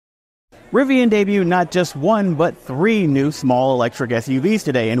Rivian debuted not just one, but 3 new small electric SUVs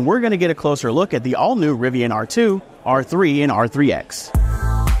today, and we're going to get a closer look at the all-new Rivian R2, R3, and R3X.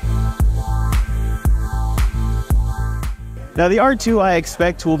 Now, the R2 I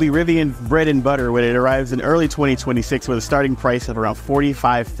expect will be Rivian's bread and butter when it arrives in early 2026 with a starting price of around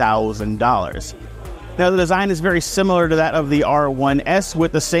 $45,000. Now, the design is very similar to that of the R1S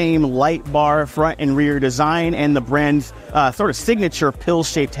with the same light bar front and rear design and the brand's sort of signature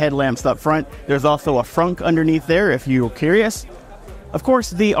pill-shaped headlamps up front. There's also a frunk underneath there if you're curious. Of course,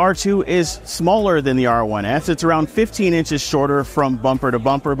 the R2 is smaller than the R1S. It's around 15 inches shorter from bumper to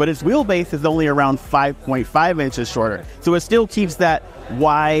bumper, but its wheelbase is only around 5.5 inches shorter. So it still keeps that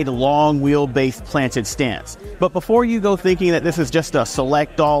wide, long wheelbase planted stance. But before you go thinking that this is just a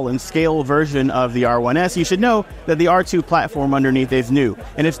select all and scale version of the R1S, you should know that the R2 platform underneath is new,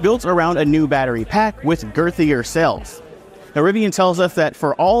 and it's built around a new battery pack with girthier cells. Now, Rivian tells us that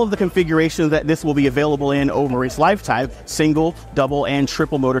for all of the configurations that this will be available in over its lifetime, single, double, and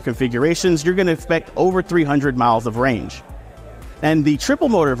triple motor configurations, you're going to expect over 300 miles of range. And the triple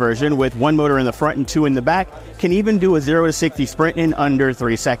motor version, with 1 motor in the front and 2 in the back, can even do a 0 to 60 sprint in under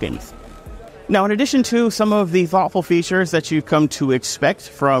 3 seconds. Now, in addition to some of the thoughtful features that you've come to expect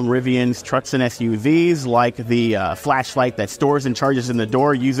from Rivian's trucks and SUVs, like the flashlight that stores and charges in the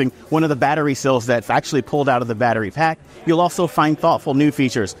door using one of the battery cells that's actually pulled out of the battery pack, you'll also find thoughtful new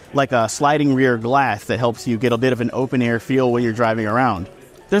features like a sliding rear glass that helps you get a bit of an open-air feel when you're driving around.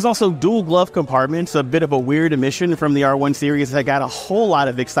 There's also dual glove compartments, a bit of a weird omission from the R1 series that got a whole lot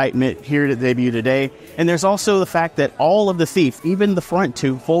of excitement here to debut today. And there's also the fact that all of the seats, even the front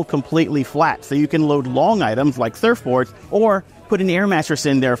 2, fold completely flat, so you can load long items like surfboards or put an air mattress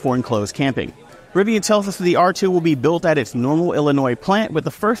in there for enclosed camping. Rivian tells us that the R2 will be built at its Normal, Illinois plant, with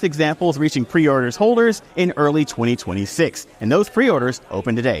the first examples reaching pre-orders holders in early 2026. And those pre-orders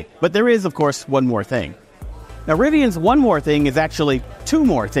open today. But there is, of course, one more thing. Now, Rivian's one more thing is actually 2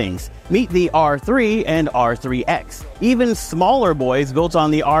 more things. Meet the R3 and R3X, even smaller boys built on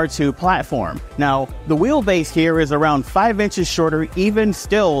the R2 platform. Now, the wheelbase here is around 5 inches shorter even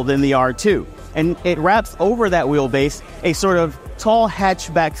still than the R2, and it wraps over that wheelbase a sort of tall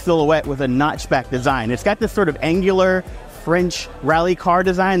hatchback silhouette with a notchback design. It's got this sort of angular French rally car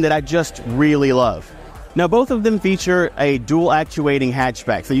design that I just really love. Now, both of them feature a dual actuating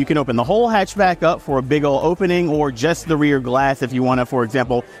hatchback, so you can open the whole hatchback up for a big old opening, or just the rear glass if you want to, for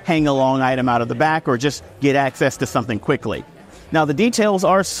example, hang a long item out of the back or just get access to something quickly. Now, the details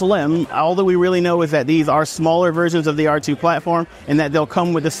are slim. All that we really know is that these are smaller versions of the R2 platform and that they'll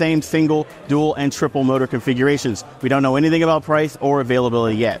come with the same single, dual, and triple motor configurations. We don't know anything about price or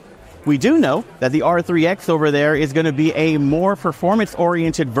availability yet. We do know that the R3X over there is going to be a more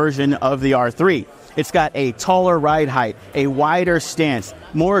performance-oriented version of the R3. It's got a taller ride height, a wider stance,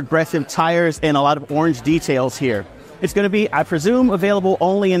 more aggressive tires, and a lot of orange details here. It's going to be, I presume, available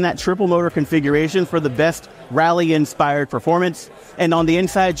only in that triple motor configuration for the best rally-inspired performance. And on the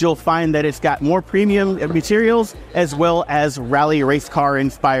inside, you'll find that it's got more premium materials as well as rally race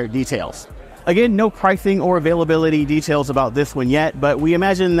car-inspired details. Again, no pricing or availability details about this one yet, but we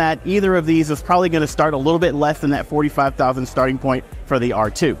imagine that either of these is probably going to start a little bit less than that $45,000 starting point for the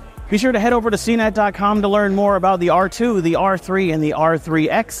R2. Be sure to head over to CNET.com to learn more about the R2, the R3, and the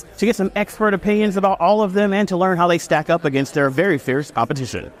R3X to get some expert opinions about all of them and to learn how they stack up against their very fierce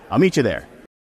competition. I'll meet you there.